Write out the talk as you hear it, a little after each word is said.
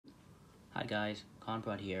Hi guys,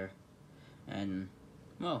 Conrad here, and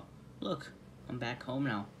well, look, I'm back home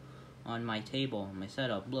now. On my table, my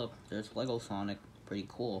setup, look, there's Lego Sonic, pretty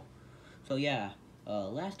cool. So yeah,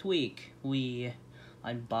 last week we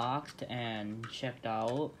unboxed and checked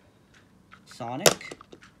out Sonic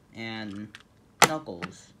and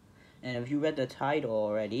Knuckles. And if you read the title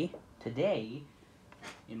already, today,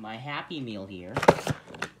 in my Happy Meal here,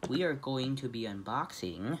 we are going to be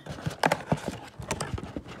unboxing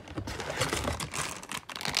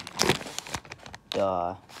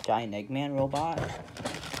the giant Eggman robot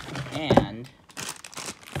and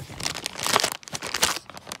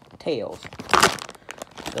Tails.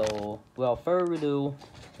 So, without further ado,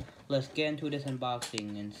 let's get into this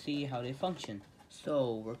unboxing and see how they function.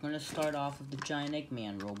 So, we're gonna start off with the giant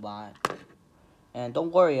Eggman robot. And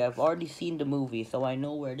don't worry, I've already seen the movie, so I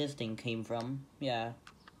know where this thing came from. Yeah,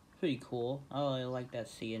 pretty cool. Oh, I like that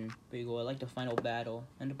scene. Pretty cool. I like the final battle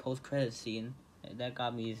and the post-credit scene. That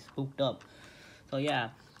got me spooked up. So yeah,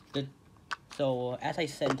 so as I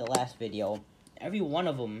said in the last video, every one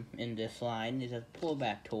of them in this line is a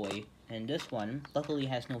pullback toy, and this one luckily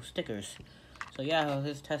has no stickers. So yeah,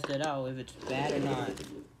 let's test it out if it's bad or not.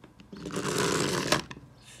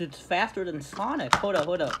 It's faster than Sonic. Hold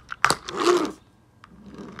up.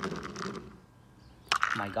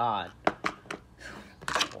 My God.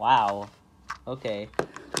 Wow. Okay.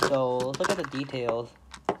 So let's look at the details.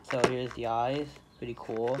 So here's the eyes. Pretty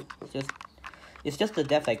cool. It's just a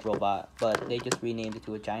Death Egg robot, but they just renamed it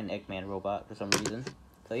to a giant Eggman robot for some reason.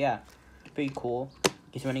 So yeah, pretty cool.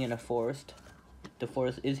 He's running in a forest. The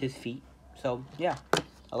forest is his feet. So yeah,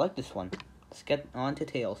 I like this one. Let's get on to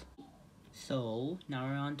Tails. So now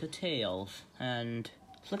we're on to Tails, and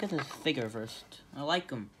let's look at this figure first. I like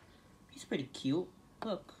him. He's pretty cute.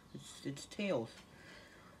 Look, it's Tails.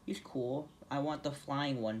 He's cool. I want the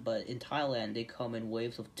flying one, but in Thailand they come in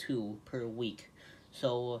waves of 2 per week.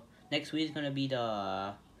 So next week is gonna be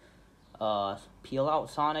the peel out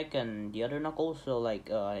Sonic and the other Knuckles. So like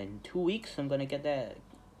in 2 weeks I'm gonna get that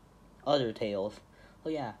other Tails. Oh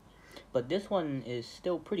yeah, but this one is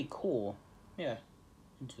still pretty cool. Yeah,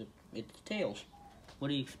 it's Tails. What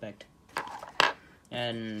do you expect?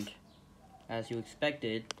 And as you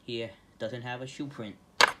expected, he doesn't have a shoe print.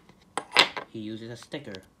 He uses a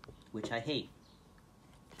sticker, which I hate.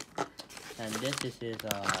 And this is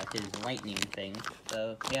his lightning thing.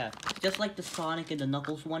 So yeah, just like the Sonic and the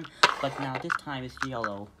Knuckles one, but now this time it's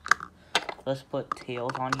yellow. Let's put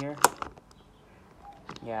Tails on here.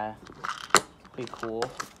 Yeah, pretty cool.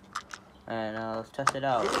 And let's test it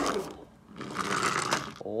out.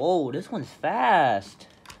 Oh, this one's fast.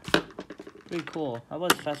 Pretty cool. How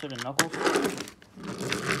about it's faster than Knuckles?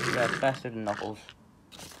 Yeah, it's faster than Knuckles.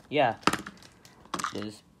 Yeah,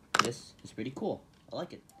 this is pretty cool. I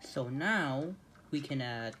like it. So now we can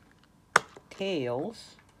add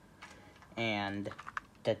Tails and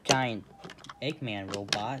the giant Eggman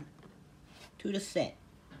robot to the set.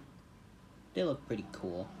 They look pretty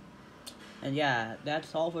cool. And yeah,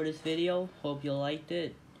 that's all for this video. Hope you liked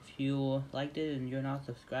it. If you liked it and you're not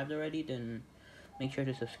subscribed already, then make sure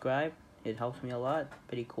to subscribe. It helps me a lot.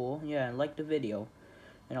 Pretty cool. Yeah, and like the video.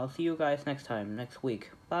 And I'll see you guys next time, next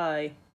week. Bye!